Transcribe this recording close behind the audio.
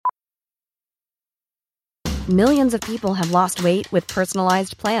Millions of people have lost weight with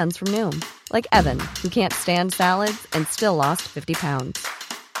personalized plans from Noom. Like Evan, who can't stand salads and still lost 50 pounds.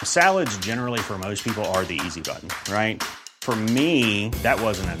 Salads generally for most people are the easy button, right? For me, that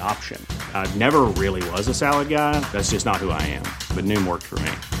wasn't an option. I never really was a salad guy. That's just not who I am. But Noom worked for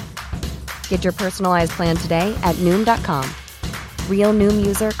me. Get your personalized plan today at Noom.com. Real Noom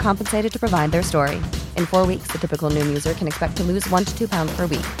user compensated to provide their story. In 4 weeks, the typical Noom user can expect to lose 1 to 2 pounds per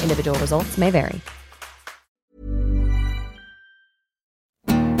week. Individual results may vary.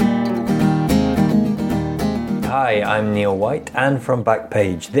 Hi, I'm Neil White, and from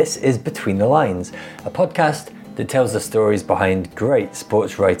Backpage, this is Between the Lines, a podcast that tells the stories behind great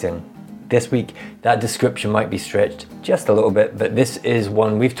sports writing. This week, that description might be stretched just a little bit, but this is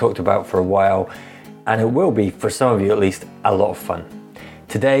one we've talked about for a while, and it will be, for some of you at least, a lot of fun.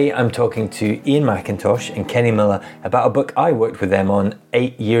 Today, I'm talking to Ian McIntosh and Kenny Miller about a book I worked with them on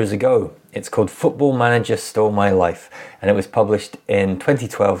 8 years ago. It's called Football Manager Stole My Life, and it was published in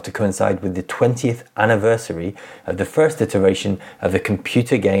 2012 to coincide with the 20th anniversary of the first iteration of the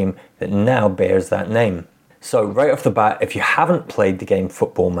computer game that now bears that name. So right off the bat, if you haven't played the game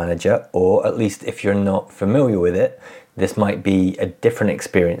Football Manager, or at least if you're not familiar with it, this might be a different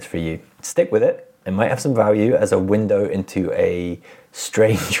experience for you. Stick with it. It might have some value as a window into a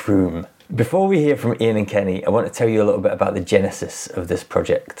strange room. Before we hear from Ian and Kenny, I want to tell you a little bit about the genesis of this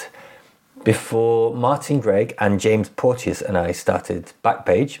project. Before Martin Gregg and James Porteous and I started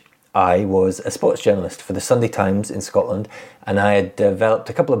Backpage, I was a sports journalist for the Sunday Times in Scotland, and I had developed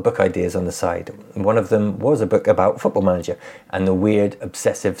a couple of book ideas on the side. One of them was a book about Football Manager and the weird,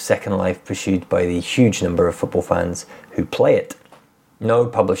 obsessive second life pursued by the huge number of football fans who play it. No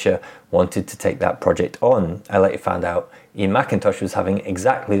publisher wanted to take that project on. I later found out Ian McIntosh was having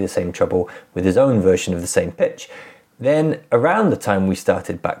exactly the same trouble with his own version of the same pitch. Then, around the time we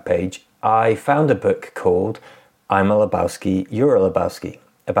started Backpage, I found a book called I'm a Lebowski, You're a Lebowski,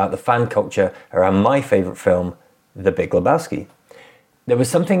 about the fan culture around my favourite film, The Big Lebowski. There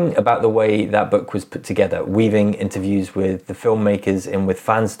was something about the way that book was put together, weaving interviews with the filmmakers in with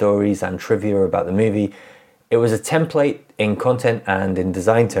fan stories and trivia about the movie. It was a template in content and in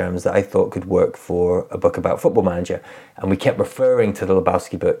design terms that I thought could work for a book about Football Manager, and we kept referring to the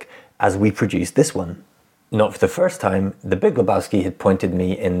Lebowski book as we produced this one. Not for the first time, The Big Lebowski had pointed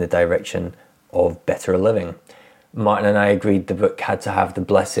me in the direction of better living. Martin and I agreed the book had to have the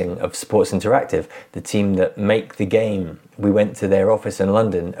blessing of Sports Interactive, the team that make the game. We went to their office in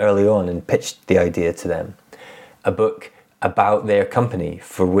London early on and pitched the idea to them. A book about their company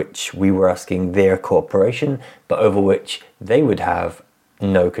for which we were asking their cooperation, but over which they would have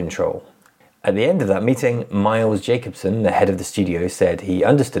no control. At the end of that meeting, Miles Jacobson, the head of the studio, said he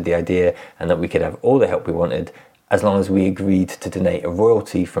understood the idea and that we could have all the help we wanted as long as we agreed to donate a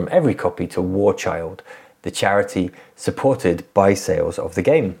royalty from every copy to War Child, the charity supported by sales of the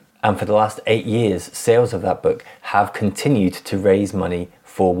game. And for the last 8 years, sales of that book have continued to raise money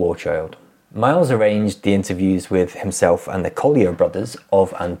for War Child. Miles arranged the interviews with himself and the Collier brothers,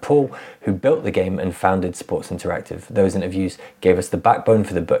 Ov and Paul, who built the game and founded Sports Interactive. Those interviews gave us the backbone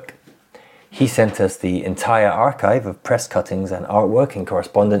for the book. He sent us the entire archive of press cuttings and artwork and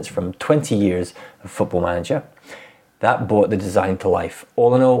correspondence from 20 years of Football Manager. That brought the design to life.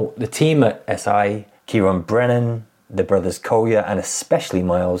 All in all, the team at SI, Kieran Brennan, the brothers Collier, and especially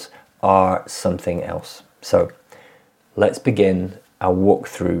Miles, are something else. So, let's begin our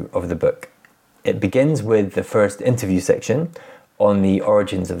walkthrough of the book. It begins with the first interview section on the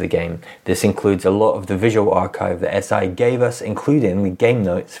origins of the game. This includes a lot of the visual archive that SI gave us, including the game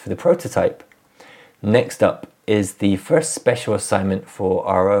notes for the prototype. Next up is the first special assignment for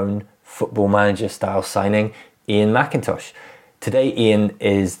our own Football Manager style signing, Ian McIntosh. Today Ian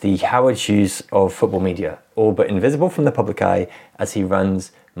is the Howard Hughes of football media, all but invisible from the public eye as he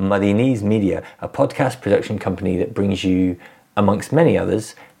runs Muddy Knees Media, a podcast production company that brings you, amongst many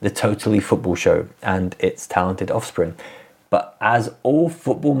others, the Totally Football Show and its talented offspring. But as all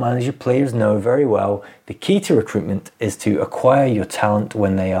Football Manager players know very well, the key to recruitment is to acquire your talent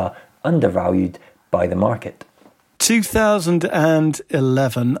when they are undervalued by the market.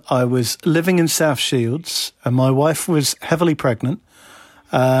 2011, I was living in South Shields and my wife was heavily pregnant,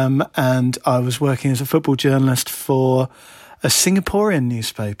 and I was working as a football journalist for a Singaporean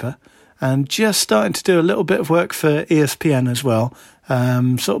newspaper and just starting to do a little bit of work for ESPN as well,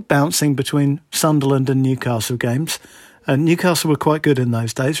 sort of bouncing between Sunderland and Newcastle games. And Newcastle were quite good in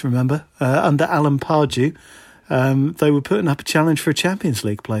those days, remember? Under Alan Pardew, they were putting up a challenge for a Champions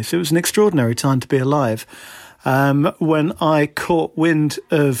League place. It was an extraordinary time to be alive. When I caught wind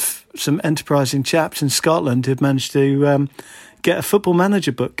of some enterprising chaps in Scotland who'd managed to get a Football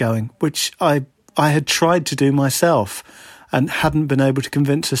Manager book going, which I I had tried to do myself and hadn't been able to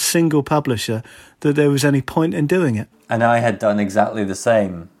convince a single publisher that there was any point in doing it. And I had done exactly the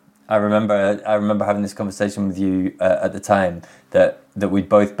same. I remember having this conversation with you at the time that we'd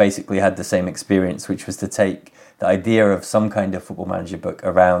both basically had the same experience, which was to take the idea of some kind of Football Manager book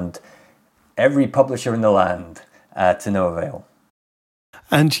around every publisher in the land to no avail.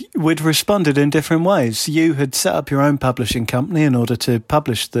 And we'd responded in different ways. You had set up your own publishing company in order to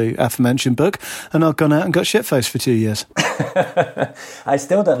publish the aforementioned book, and I'd gone out and got shitfaced for 2 years. I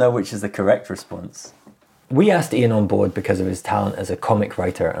still don't know which is the correct response. We asked Ian on board because of his talent as a comic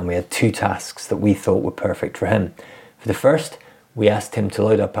writer, and we had 2 tasks that we thought were perfect for him. For the first, we asked him to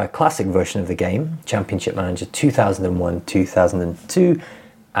load up a classic version of the game, Championship Manager 2001-2002,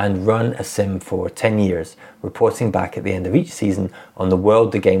 and run a sim for 10 years, reporting back at the end of each season on the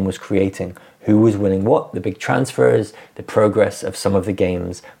world the game was creating, who was winning what, the big transfers, the progress of some of the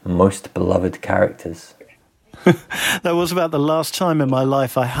game's most beloved characters. That was about the last time in my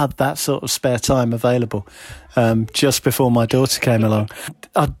life I had that sort of spare time available, just before my daughter came along.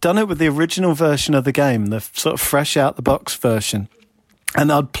 I'd done it with the original version of the game, the sort of fresh out the box version. And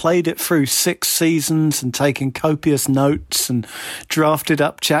I'd played it through 6 seasons and taken copious notes and drafted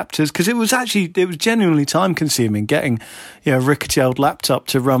up chapters, because it was genuinely time consuming getting, a rickety old laptop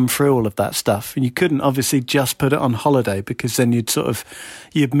to run through all of that stuff. And you couldn't obviously just put it on holiday, because then you'd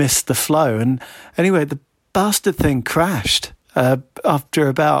miss the flow. And anyway, the bastard thing crashed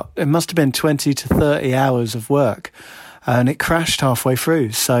after it must have been 20 to 30 hours of work. And it crashed halfway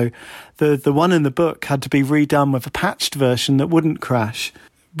through. So the one in the book had to be redone with a patched version that wouldn't crash.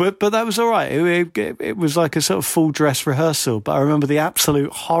 But that was all right. It was like a sort of full dress rehearsal. But I remember the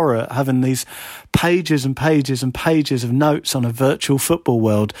absolute horror at having these pages and pages and pages of notes on a virtual football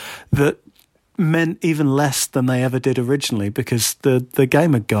world that meant even less than they ever did originally, because the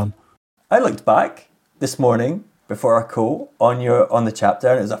game had gone. I looked back this morning before our call on the chapter,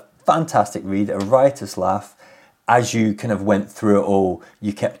 and it was a fantastic read, a riotous laugh. As you kind of went through it all,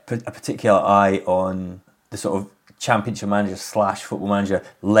 you kept a particular eye on the sort of Championship Manager / Football Manager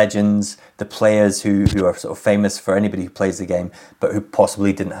legends, the players who are sort of famous for anybody who plays the game, but who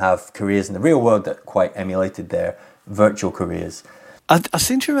possibly didn't have careers in the real world that quite emulated their virtual careers. I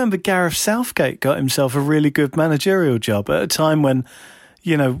seem to remember Gareth Southgate got himself a really good managerial job at a time when,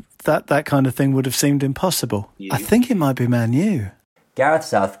 that kind of thing would have seemed impossible. I think it might be Man U. Gareth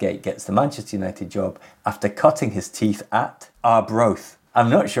Southgate gets the Manchester United job after cutting his teeth at Arbroath. I'm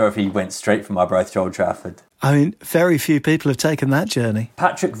not sure if he went straight from Arbroath to Old Trafford. I mean, very few people have taken that journey.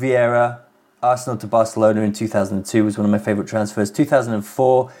 Patrick Vieira, Arsenal to Barcelona in 2002 was one of my favourite transfers.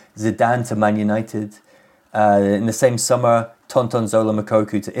 2004, Zidane to Man United. In the same summer, Tonton Zola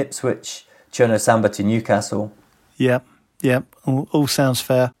Mokoku to Ipswich. Cherno Samba to Newcastle. Yep, all sounds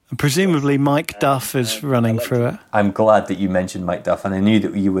fair. And presumably Mike Duff is running through it. I'm glad that you mentioned Mike Duff, and I knew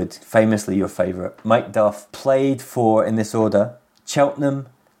that you would, famously your favourite. Mike Duff played for, in this order, Cheltenham,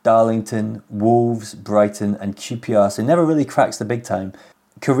 Darlington, Wolves, Brighton and QPR, so never really cracks the big time.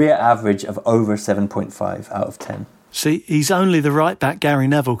 Career average of over 7.5 out of 10. See, he's only the right back Gary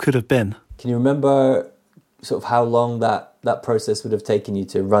Neville could have been. Can you remember sort of how long that process would have taken you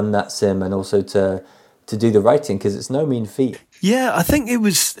to run that sim and also to do the writing, because it's no mean feat? Yeah, I think it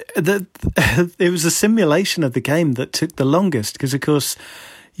was a simulation of the game that took the longest, because of course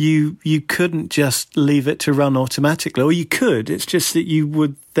you couldn't just leave it to run automatically, or you could, it's just that you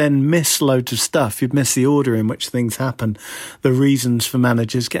would then miss loads of stuff. You'd miss the order in which things happen, the reasons for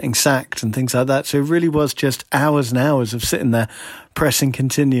managers getting sacked and things like that. So it really was just hours and hours of sitting there pressing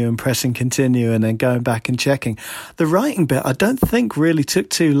continue and then going back and checking. The writing bit I don't think really took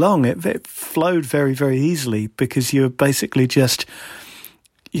too long. It flowed very, very easily, because you were basically just,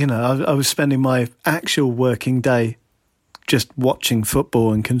 I was spending my actual working day just watching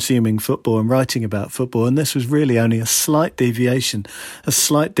football and consuming football and writing about football. And this was really only a slight deviation, a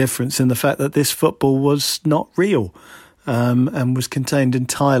slight difference in the fact that this football was not real, and was contained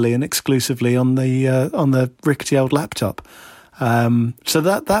entirely and exclusively on the rickety old laptop. So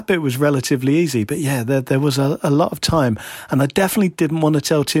that bit was relatively easy. But yeah, there was a lot of time, and I definitely didn't want to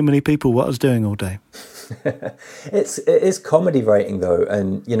tell too many people what I was doing all day. It is comedy writing though,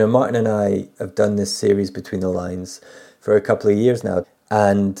 and Martin and I have done this series Between the Lines for a couple of years now,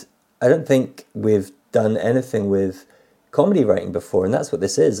 and I don't think we've done anything with comedy writing before, and that's what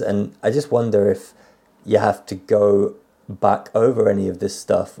this is. And I just wonder if you have to go back over any of this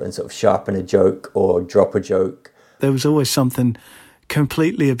stuff and sort of sharpen a joke or drop a joke. There was always something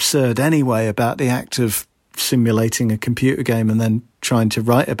completely absurd anyway about the act of simulating a computer game and then trying to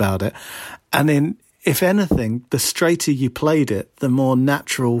write about it. And then, if anything, the straighter you played it, the more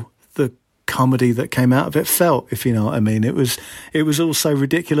natural the comedy that came out of it felt, if you know what I mean. It was all so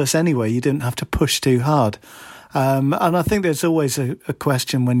ridiculous anyway. You didn't have to push too hard. And I think there's always a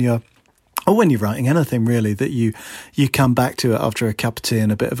question when you're writing anything really, that you come back to it after a cup of tea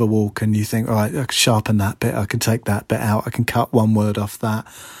and a bit of a walk, and you think, all right, I can sharpen that bit, I can take that bit out, I can cut one word off that.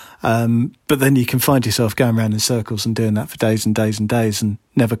 But then you can find yourself going around in circles and doing that for days and days and days and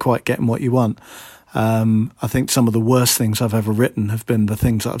never quite getting what you want. I think some of the worst things I've ever written have been the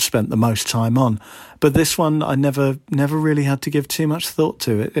things that I've spent the most time on. But this one, I never really had to give too much thought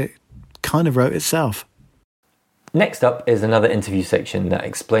to it. It kind of wrote itself. Next up is another interview section that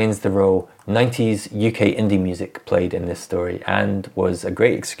explains the role 90s UK indie music played in this story, and was a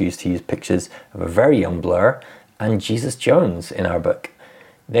great excuse to use pictures of a very young Blur and Jesus Jones in our book.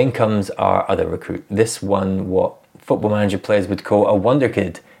 Then comes our other recruit. This one, what Football Manager players would call a wonder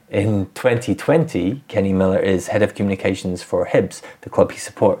kid. In 2020, Kenny Miller is head of communications for Hibs, the club he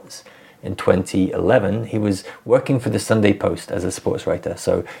supports. In 2011, he was working for the Sunday Post as a sports writer,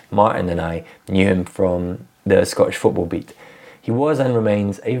 so Martin and I knew him from the Scottish football beat. He was and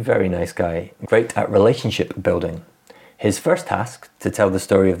remains a very nice guy, great at relationship building. His first task, to tell the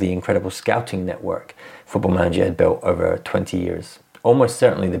story of the incredible scouting network Football Manager had built over 20 years, almost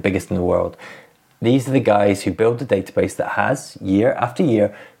certainly the biggest in the world. These are the guys who build the database that has, year after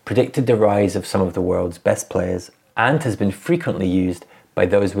year, predicted the rise of some of the world's best players, and has been frequently used by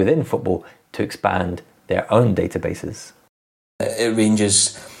those within football to expand their own databases. It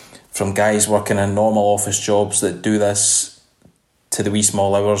ranges from guys working in normal office jobs that do this to the wee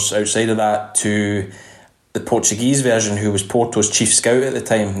small hours outside of that, to the Portuguese version, who was Porto's chief scout at the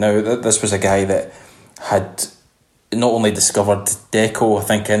time. Now, this was a guy that had not only discovered Deco, I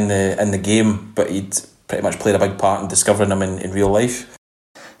think, in the game, but he'd pretty much played a big part in discovering him in real life.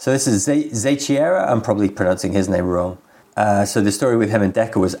 So this is Zeichiera. I'm probably pronouncing his name wrong. So the story with him and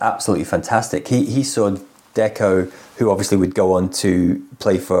Deco was absolutely fantastic. He saw Deco, who obviously would go on to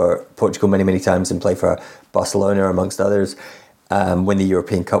play for Portugal many, many times and play for Barcelona, amongst others, win the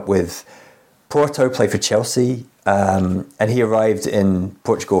European Cup with Porto, play for Chelsea, and he arrived in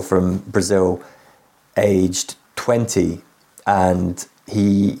Portugal from Brazil aged 20, and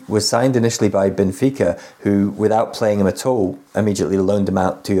he was signed initially by Benfica, who, without playing him at all, immediately loaned him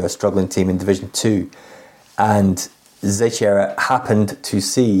out to a struggling team in Division 2. And Zeichiera happened to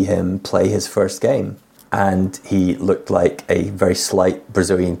see him play his first game, and he looked like a very slight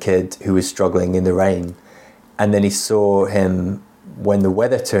Brazilian kid who was struggling in the rain. And then he saw him when the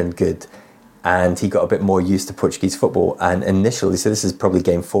weather turned good, and he got a bit more used to Portuguese football. And initially, so this is probably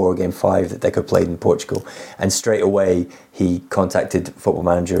game 4 or game 5 that Deco played in Portugal, and straight away he contacted Football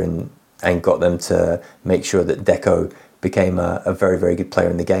Manager and got them to make sure that Deco became a very, very good player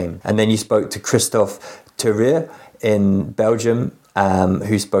in the game. And then you spoke to Christophe Thuria in Belgium,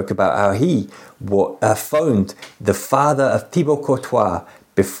 who spoke about how he phoned the father of Thibaut Courtois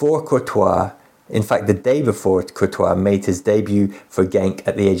before Courtois, in fact the day before Courtois made his debut for Genk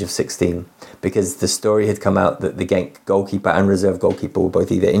at the age of 16, because the story had come out that the Genk goalkeeper and reserve goalkeeper were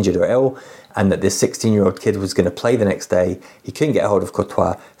both either injured or ill, and that this 16-year-old kid was going to play the next day. He couldn't get a hold of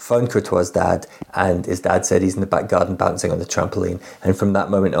Courtois, phoned Courtois' dad, and his dad said he's in the back garden bouncing on the trampoline. And from that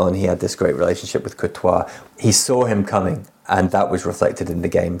moment on, he had this great relationship with Courtois. He saw him coming, and that was reflected in the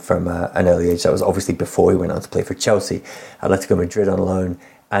game from an early age. That was obviously before he went on to play for Chelsea, Atletico Madrid on loan,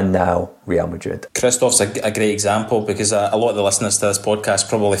 and now Real Madrid. Christoph's a great example, because a lot of the listeners to this podcast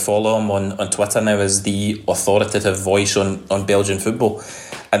probably follow him on Twitter now as the authoritative voice on Belgian football.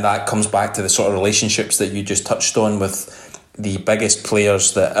 And that comes back to the sort of relationships that you just touched on with the biggest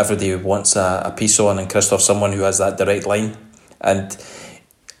players that everybody wants a piece on, and Christoph's someone who has that direct line. And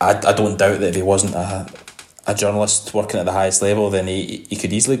I don't doubt that if he wasn't a journalist working at the highest level, then he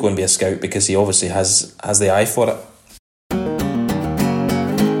could easily go and be a scout, because he obviously has the eye for it.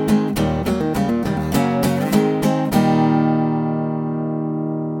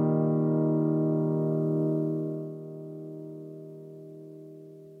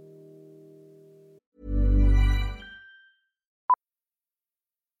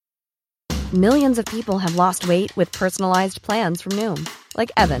 Millions of people have lost weight with personalized plans from Noom.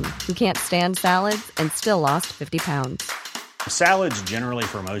 Like Evan, who can't stand salads and still lost 50 pounds. Salads generally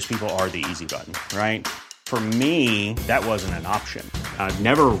for most people are the easy button, right? For me, that wasn't an option. I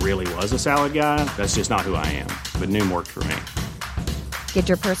never really was a salad guy. That's just not who I am. But Noom worked for me. Get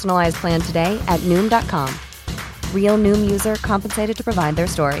your personalized plan today at Noom.com. Real Noom user compensated to provide their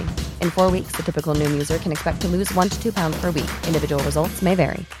story. In 4 weeks, the typical Noom user can expect to lose 1 to 2 pounds per week. Individual results may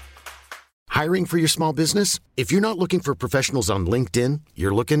vary. Hiring for your small business? If you're not looking for professionals on LinkedIn,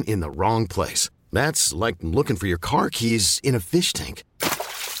 you're looking in the wrong place. That's like looking for your car keys in a fish tank.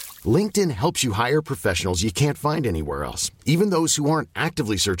 LinkedIn helps you hire professionals you can't find anywhere else, even those who aren't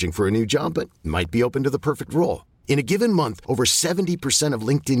actively searching for a new job but might be open to the perfect role. In a given month, over 70% of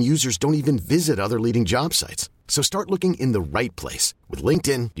LinkedIn users don't even visit other leading job sites. So start looking in the right place. With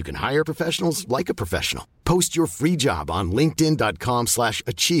LinkedIn, you can hire professionals like a professional. Post your free job on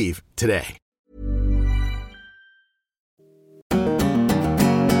linkedin.com/achieve today.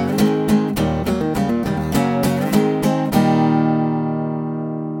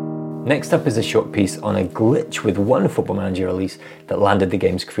 Next up is a short piece on a glitch with one Football Manager release that landed the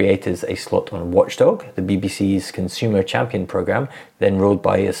game's creators a slot on Watchdog, the BBC's consumer champion programme, then ruled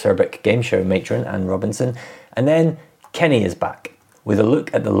by acerbic game show matron Anne Robinson. And then Kenny is back, with a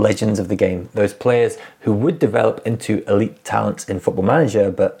look at the legends of the game, those players who would develop into elite talents in Football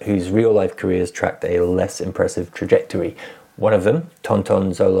Manager, but whose real-life careers tracked a less impressive trajectory. One of them,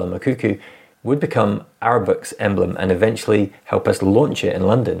 Tonton Zola Makuku, would become our book's emblem and eventually help us launch it in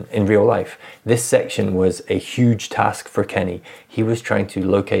London in real life. This section was a huge task for Kenny. He was trying to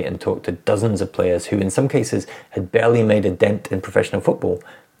locate and talk to dozens of players who in some cases had barely made a dent in professional football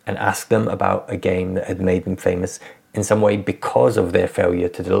and ask them about a game that had made them famous in some way because of their failure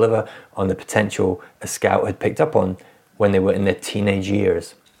to deliver on the potential a scout had picked up on when they were in their teenage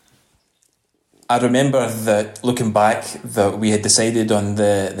years. I remember that looking back that we had decided on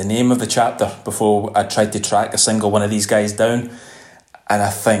the name of the chapter before I tried to track a single one of these guys down, and I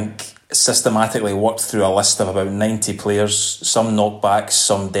think systematically worked through a list of about 90 players, some knockbacks,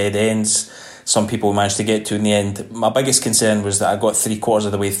 some dead ends, some people managed to get to in the end. My biggest concern was that I got 3/4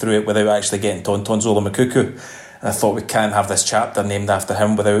 of the way through it without actually getting Tonton Zola Makuku, and I thought we can't have this chapter named after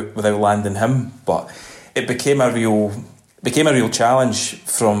him without landing him. But it became a real challenge.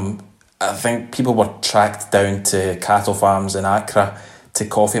 From I think people were tracked down to cattle farms in Accra, to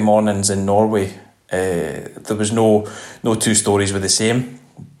coffee mornings in Norway. There was no two stories were the same,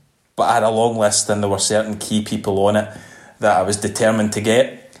 but I had a long list and there were certain key people on it that I was determined to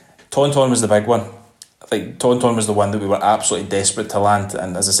get. Tonton was the big one. I think Tonton was the one that we were absolutely desperate to land,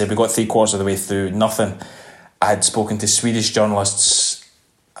 and as I said, we got 3/4 of the way through, nothing. I had spoken to Swedish journalists.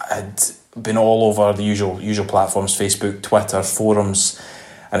 I had been all over the usual platforms, Facebook, Twitter, forums,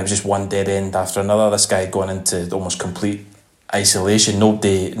 and it was just one dead end after another. This guy had gone into almost complete isolation.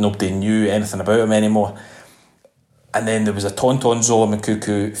 Nobody knew anything about him anymore. And then there was a Tonton Zola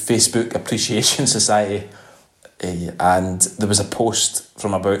Makuku Facebook Appreciation Society, and there was a post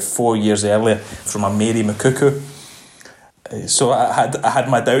from about 4 years earlier from a Mary Makuku. So I had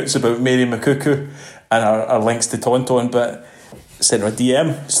my doubts about Mary Makuku and our links to Tonton, but sent her a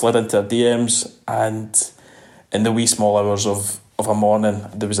DM, slid into her DMs, and in the wee small hours of a morning,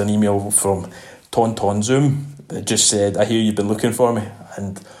 there was an email from Tonton Zoom that just said, "I hear you've been looking for me."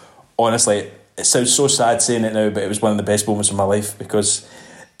 And honestly, it sounds so sad saying it now, but it was one of the best moments of my life, because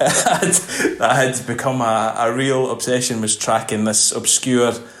that had become a real obsession, was tracking this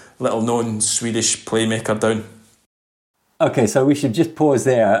obscure, little-known Swedish playmaker down. Okay, so we should just pause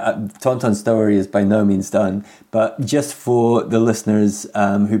there. Tonton's story is by no means done, but just for the listeners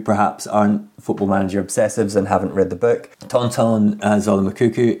who perhaps aren't Football Manager obsessives and haven't read the book, Tonton Zola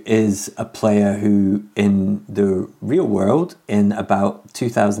Makuku is a player who, in the real world, in about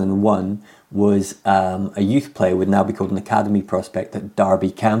 2001, was a youth player, would now be called an academy prospect at Derby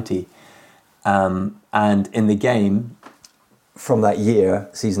County. And in the game, from that year,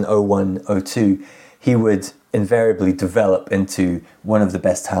 season 01-02, he would invariably develop into one of the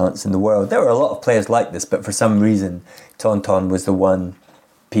best talents in the world. There were a lot of players like this, but for some reason, Tonton was the one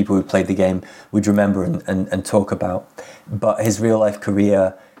people who played the game would remember and talk about. But his real-life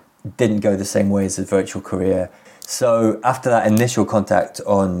career didn't go the same way as his virtual career. So after that initial contact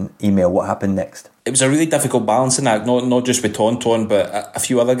on email, what happened next? It was a really difficult balancing act, not just with Tonton, but a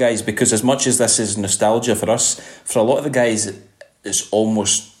few other guys, because as much as this is nostalgia for us, for a lot of the guys, it's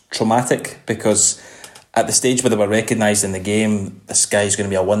almost traumatic, because at the stage where they were recognised in the game, this guy's going to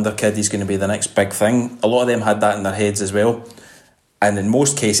be a wonder kid, he's going to be the next big thing. A lot of them had that in their heads as well. And in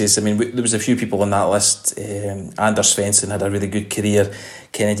most cases, I mean, there was a few people on that list. Anders Svensson had a really good career.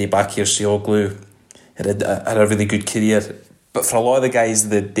 Kennedy Bakircioglu had a really good career. But for a lot of the guys,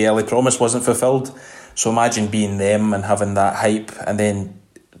 the early promise wasn't fulfilled. So imagine being them and having that hype and then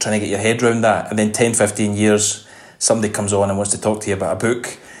trying to get your head around that. And then 10, 15 years, somebody comes on and wants to talk to you about a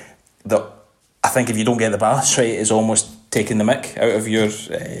book that I think if you don't get the balance right, is almost taking the mick out of your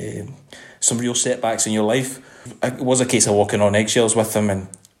some real setbacks in your life. It was a case of walking on eggshells with him, and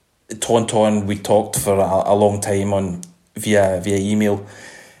Tonton, we talked for a long time on via email.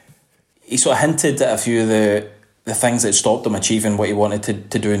 He sort of hinted at a few of the things that stopped him achieving what he wanted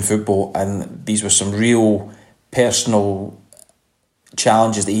to do in football, and these were some real personal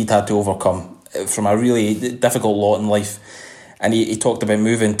challenges that he'd had to overcome from a really difficult lot in life. And he talked about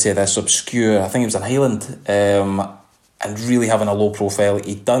moving to this obscure, I think it was in Highland, and really having a low profile.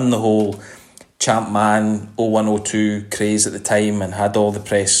 He'd done the whole Champ Man 0102 craze at the time and had all the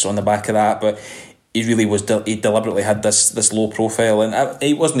press on the back of that, but he really was. He deliberately had this low profile, and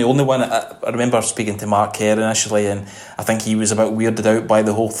he wasn't the only one. I remember speaking to Mark Kerr initially, and I think he was a bit weirded out by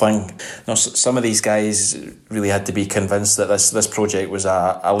the whole thing. Some of these guys really had to be convinced that this project was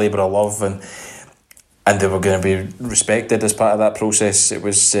a labour of love, and they were going to be respected as part of that process. It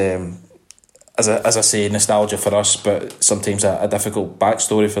was, as I say, nostalgia for us, but sometimes a difficult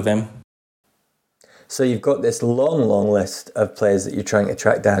backstory for them. So you've got this long list of players that you're trying to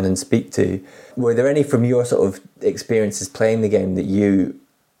track down and speak to. Were there any from your sort of experiences playing the game that you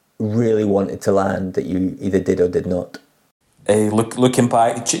really wanted to land that you either did or did not? Looking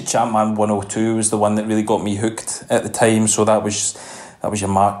back, Champman 102 was the one that really got me hooked at the time. So that was your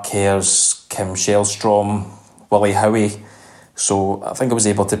Mark Kerrs, Kim Shellstrom, Willie Howie. So I think I was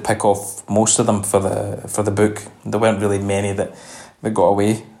able to pick off most of them for the book. There weren't really many that got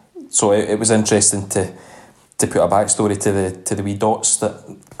away. So it was interesting to put a backstory to the wee dots that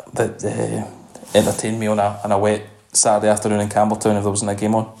entertained me on a wet Saturday afternoon in Campbelltown if there wasn't a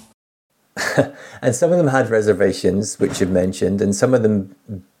game on. And some of them had reservations, which you've mentioned, and some of them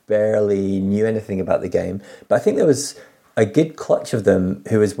barely knew anything about the game. But I think there was a good clutch of them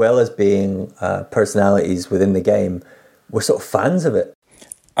who, as well as being personalities within the game, were sort of fans of it.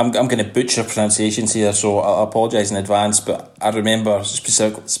 I'm going to butcher pronunciations here, so I apologise in advance, but I remember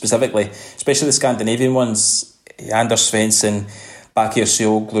specifically, especially the Scandinavian ones, Anders Svensson, Bakir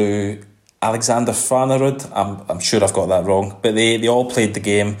Cioglu, Alexander Farnerud. I'm sure I've got that wrong, but they all played the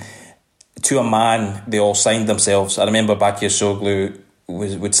game. To a man, they all signed themselves. I remember Bakir Cioglu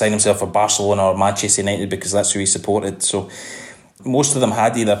would sign himself for Barcelona or Manchester United because that's who he supported. So most of them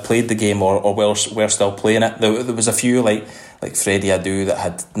had either played the game or were still playing it. There was a few like Freddie Adu that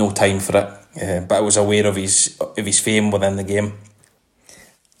had no time for it, but I was aware of his fame within the game.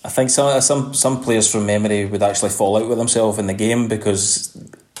 I think some players from memory would actually fall out with themselves in the game because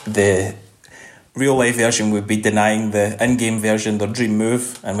the real life version would be denying the in-game version their dream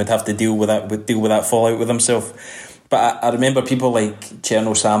move and would have to deal with that fallout with himself. But I remember people like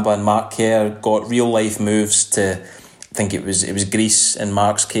Cherno Samba and Mark Kerr got real life moves to, I think it was Greece in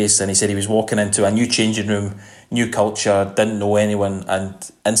Mark's case, and he said he was walking into a new changing room, new culture, didn't know anyone,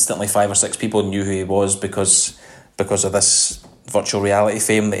 and instantly 5 or 6 people knew who he was because of this virtual reality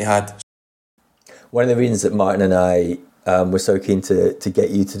fame that he had. One of the reasons that Martin and I were so keen to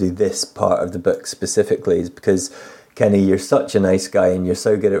get you to do this part of the book specifically is because, Kenny, you're such a nice guy and you're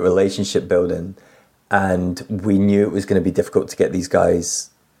so good at relationship building, and we knew it was going to be difficult to get these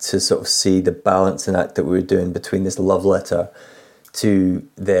guys to sort of see the balancing act that we were doing between this love letter to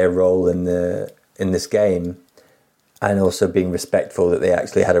their role in this game, and also being respectful that they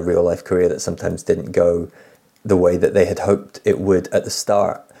actually had a real life career that sometimes didn't go the way that they had hoped it would at the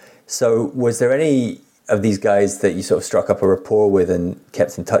start. So was there any of these guys that you sort of struck up a rapport with and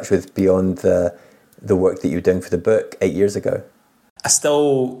kept in touch with beyond the work that you were doing for the book 8 years ago? I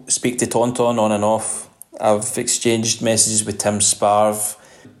still speak to Tauntaun on and off. I've exchanged messages with Tim Sparv.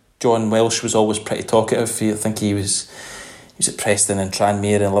 John Welsh was always pretty talkative. I think he was at Preston and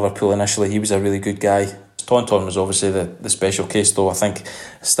Tranmere and Liverpool initially. He was a really good guy. Tauntaun was obviously the special case, though. I think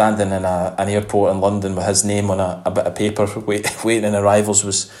standing in an airport in London with his name on a bit of paper waiting in arrivals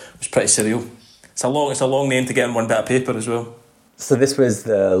was pretty surreal. It's a long name to get in one bit of paper as well. So this was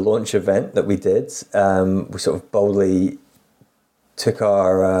the launch event that we did. We sort of boldly took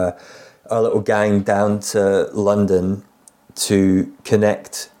our little gang down to London to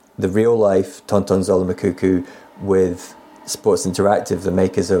connect the real life Tonton Zola Makuku with Sports Interactive, the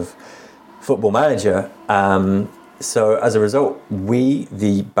makers of Football Manager. So as a result, we,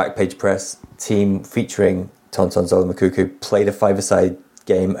 the Backpage Press team featuring Tonton Zola Makuku, played a five-a-side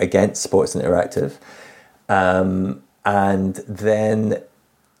game against Sports Interactive. And then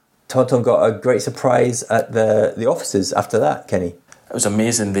Tonton got a great surprise at the offices after that, Kenny. It was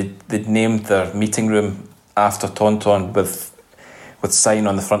amazing. They'd named their meeting room after Tauntaun with sign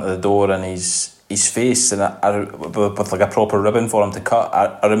on the front of the door and his face, and with like a proper ribbon for him to cut.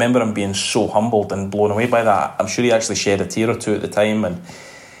 I remember him being so humbled and blown away by that. I'm sure he actually shed a tear or two at the time, and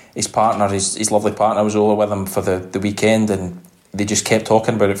his partner, his lovely partner, was over with him for the weekend, and they just kept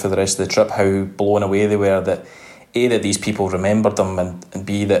talking about it for the rest of the trip, how blown away they were that A, that these people remembered them, and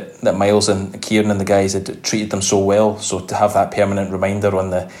B, that Miles and Kieran and the guys had treated them so well. So to have that permanent reminder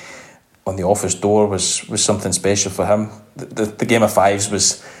on the office door was something special for him. The game of fives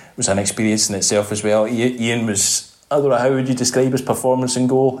was an experience in itself as well. Ian was I don't know, how would you describe his performance in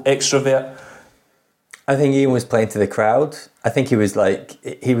goal? Extrovert? I think Ian was playing to the crowd. I think he was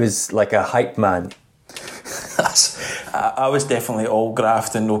like a hype man. I was definitely all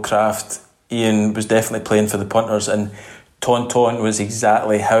graft and no craft. Ian was definitely playing for the punters, and Tauntaun was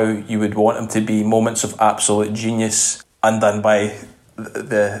exactly how you would want him to be. Moments of absolute genius, undone by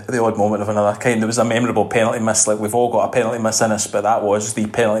the odd moment of another kind. There was a memorable penalty miss. Like, we've all got a penalty miss in us, but that was the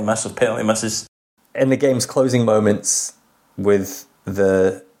penalty miss of penalty misses. In the game's closing moments, with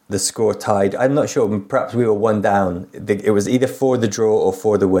the score tied, I'm not sure, perhaps we were one down. It was either for the draw or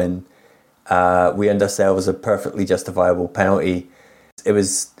for the win. We earned ourselves a perfectly justifiable penalty. It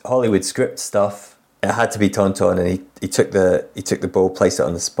was Hollywood script stuff. It had to be Tauntaun, and he took the ball, placed it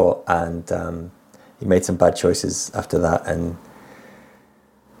on the spot, and he made some bad choices after that, and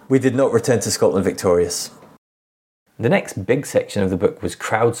we did not return to Scotland victorious. The next big section of the book was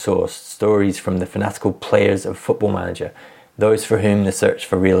crowdsourced stories from the fanatical players of Football Manager, those for whom the search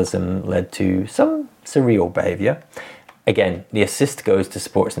for realism led to some surreal behaviour. Again, the assist goes to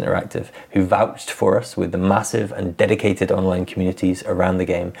Sports Interactive, who vouched for us with the massive and dedicated online communities around the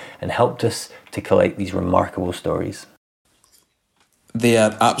game and helped us to collate these remarkable stories. They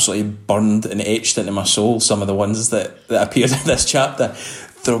are absolutely burned and etched into my soul, some of the ones that appeared in this chapter.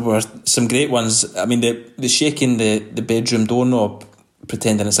 There were some great ones. I mean, the shaking the bedroom doorknob,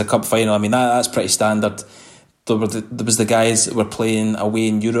 pretending it's a cup final, I mean, that's pretty standard. There was the guys that were playing away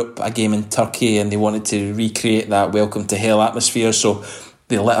in Europe, a game in Turkey, and they wanted to recreate that welcome to hell atmosphere, so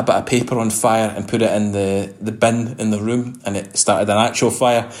they lit a bit of paper on fire and put it in the bin in the room, and it started an actual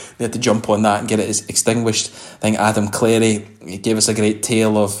fire. They had to jump on that and get it extinguished. I think Adam Clary gave us a great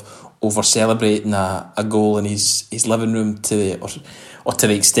tale of over-celebrating a goal in his living room or to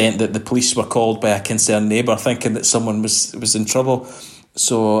the extent that the police were called by a concerned neighbour thinking that someone was in trouble.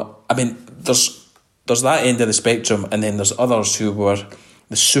 So, I mean, there's that end of the spectrum, and then there's others who were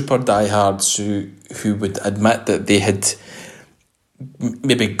the super diehards who would admit that they had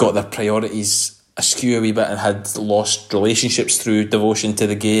maybe got their priorities askew a wee bit and had lost relationships through devotion to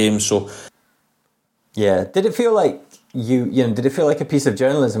the game. So, yeah, did it feel like did it feel like a piece of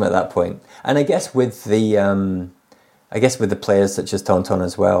journalism at that point? And I guess with the players such as Tauntaun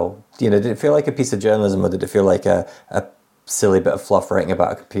as well, did it feel like a piece of journalism, or did it feel like a silly bit of fluff writing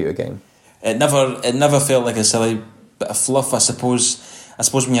about a computer game? It never felt like a silly bit of fluff. I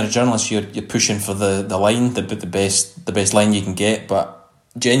suppose when you're a journalist, you're pushing for the line, the best line you can get. But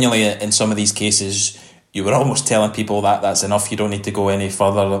genuinely, in some of these cases, you were almost telling people that that's enough. You don't need to go any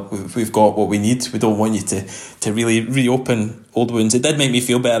further. We've got what we need. We don't want you to really reopen old wounds. It did make me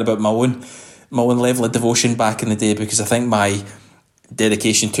feel better about my own level of devotion back in the day, because I think my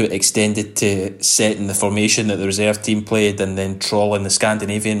dedication to it extended to setting the formation that the reserve team played and then trawling the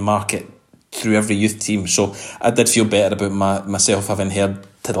Scandinavian market through every youth team. So I did feel better about myself having heard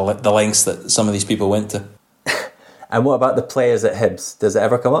to the lengths that some of these people went to. And what about the players at Hibs? Does it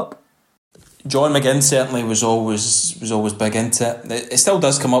ever come up? John McGinn certainly was always big into it. It still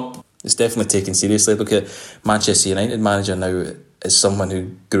does come up. It's definitely taken seriously. Look at Manchester United manager now is someone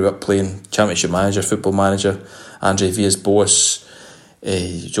who grew up playing Championship Manager, Football Manager. Andre Villas-Boas,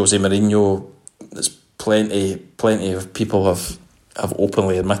 Jose Mourinho. There's plenty of people have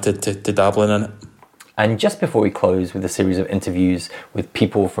openly admitted to dabbling in it. And just before we close with a series of interviews with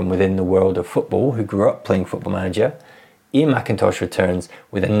people from within the world of football who grew up playing Football Manager, Ian McIntosh returns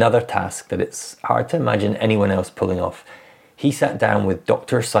with another task that it's hard to imagine anyone else pulling off. He sat down with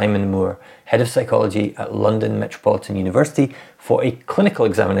Dr. Simon Moore, Head of Psychology at London Metropolitan University, for a clinical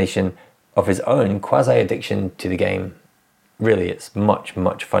examination of his own quasi-addiction to the game. Really, it's much,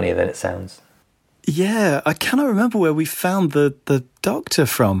 much funnier than it sounds. Yeah, I cannot remember where we found the doctor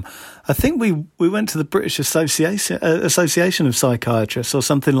from. I think we went to the British Association of Psychiatrists or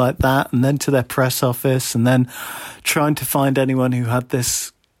something like that, and then to their press office, and then trying to find anyone who had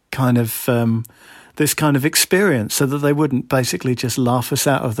this kind of experience, so that they wouldn't basically just laugh us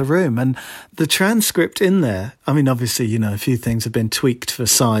out of the room. And the transcript in there, I mean, obviously, a few things have been tweaked for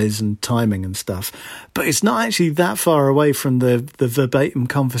size and timing and stuff, but it's not actually that far away from the verbatim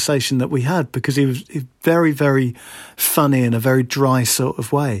conversation that we had, because he was very, very funny in a very dry sort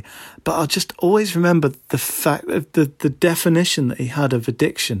of way. But I'll just always remember the fact that the definition that he had of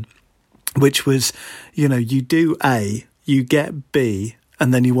addiction, which was, you do A, you get B,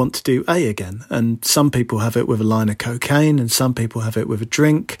 and then you want to do A again. And some people have it with a line of cocaine, and some people have it with a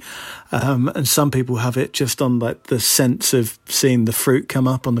drink, and some people have it just on like the sense of seeing the fruit come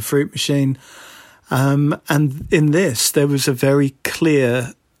up on the fruit machine. And in this, there was a very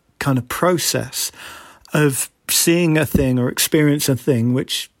clear kind of process of seeing a thing or experience a thing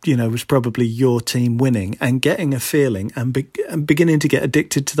which, was probably your team winning and getting a feeling and beginning to get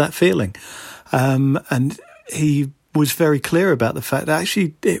addicted to that feeling. And he was very clear about the fact that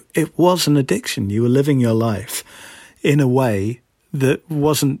actually it was an addiction. You were living your life in a way that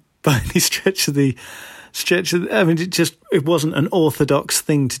wasn't by any stretch of it wasn't an orthodox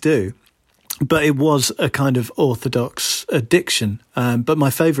thing to do. But it was a kind of orthodox addiction. But my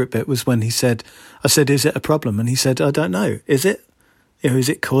favourite bit was when I said, is it a problem? And he said, I don't know. Is it? Is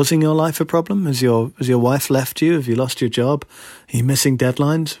it causing your life a problem? Has your wife left you? Have you lost your job? Are you missing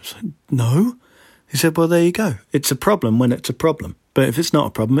deadlines? I said, no. He said, well, there you go. It's a problem when it's a problem. But if it's not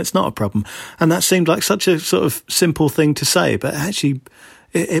a problem, it's not a problem. And that seemed like such a sort of simple thing to say. But actually,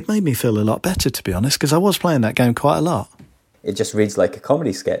 it made me feel a lot better, to be honest, because I was playing that game quite a lot. It just reads like a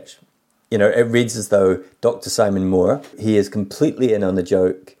comedy sketch. It reads as though Dr. Simon Moore, he is completely in on the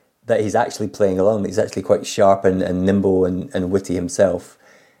joke, that he's actually playing along, that he's actually quite sharp and nimble and witty himself.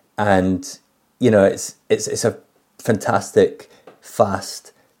 And, it's a fantastic,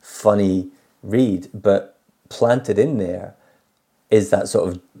 fast, funny read, but planted in there is that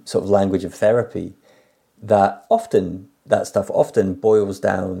sort of language of therapy that stuff often boils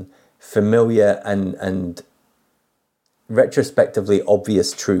down familiar and retrospectively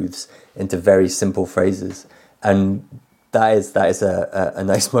obvious truths into very simple phrases. And that is a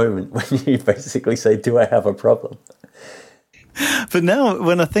nice moment when you basically say, do I have a problem? But now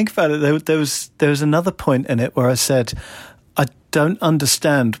when I think about it, there was another point in it where I said, I don't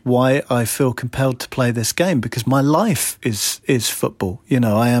understand why I feel compelled to play this game, because my life is football. If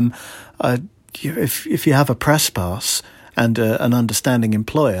you have a press pass and an understanding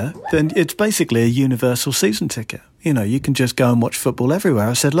employer, then it's basically a universal season ticket. You can just go and watch football everywhere.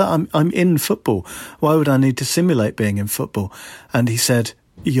 I said, look, I'm in football. Why would I need to simulate being in football? And he said,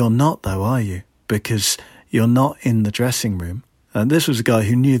 you're not though, are you? Because you're not in the dressing room. And this was a guy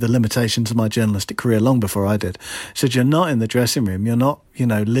who knew the limitations of my journalistic career long before I did. He said, you're not in the dressing room. You're not,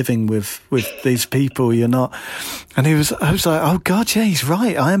 living with these people. You're not. And I was like, oh God, yeah, he's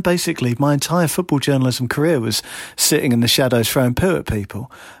right. I am basically, my entire football journalism career was sitting in the shadows throwing poo at people.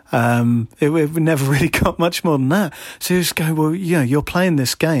 It never really got much more than that. So you just go, well, you're playing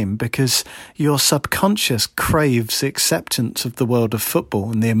this game because your subconscious craves acceptance of the world of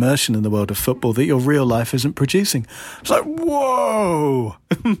football and the immersion in the world of football that your real life isn't producing. It's like, whoa,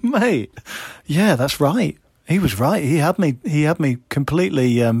 mate. Yeah, that's right. He was right. He had me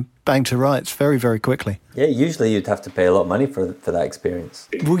completely banged to rights very, very quickly. Yeah, usually you'd have to pay a lot of money for that experience.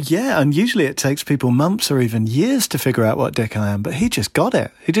 Well, yeah, and usually it takes people months or even years to figure out what dick I am, but he just got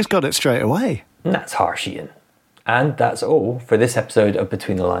it. He just got it straight away. That's harsh, Ian. And that's all for this episode of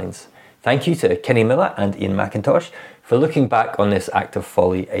Between the Lines. Thank you to Kenny Miller and Ian McIntosh for looking back on this act of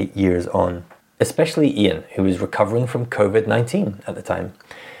folly 8 years on, especially Ian, who was recovering from COVID-19 at the time.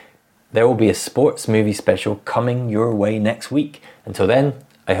 There will be a sports movie special coming your way next week. Until then,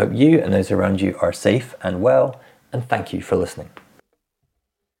 I hope you and those around you are safe and well, and thank you for listening.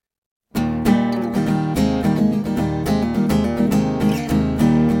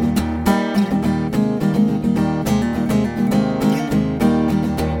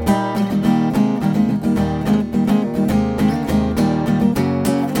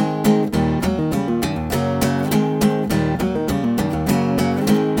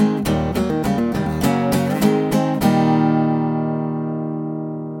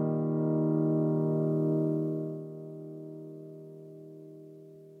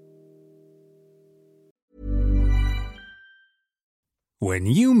 When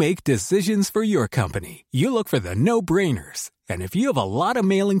you make decisions for your company, you look for the no-brainers. And if you have a lot of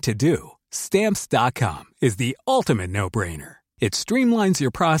mailing to do, Stamps.com is the ultimate no-brainer. It streamlines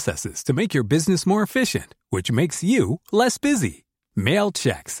your processes to make your business more efficient, which makes you less busy. Mail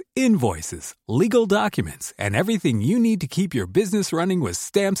checks, invoices, legal documents, and everything you need to keep your business running with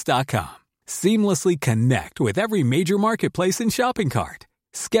Stamps.com. Seamlessly connect with every major marketplace and shopping cart.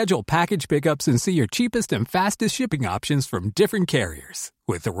 Schedule package pickups and see your cheapest and fastest shipping options from different carriers,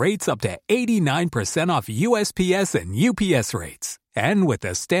 with rates up to 89% off USPS and UPS rates. And with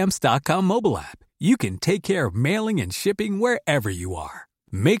the Stamps.com mobile app, you can take care of mailing and shipping wherever you are.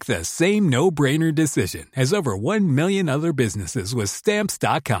 Make the same no-brainer decision as over 1 million other businesses with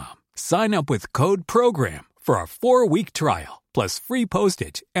Stamps.com. Sign up with code PROGRAM for a 4-week trial, plus free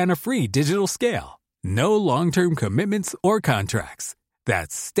postage and a free digital scale. No long-term commitments or contracts.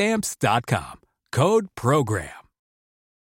 That's Stamps.com. Code PROGRAM.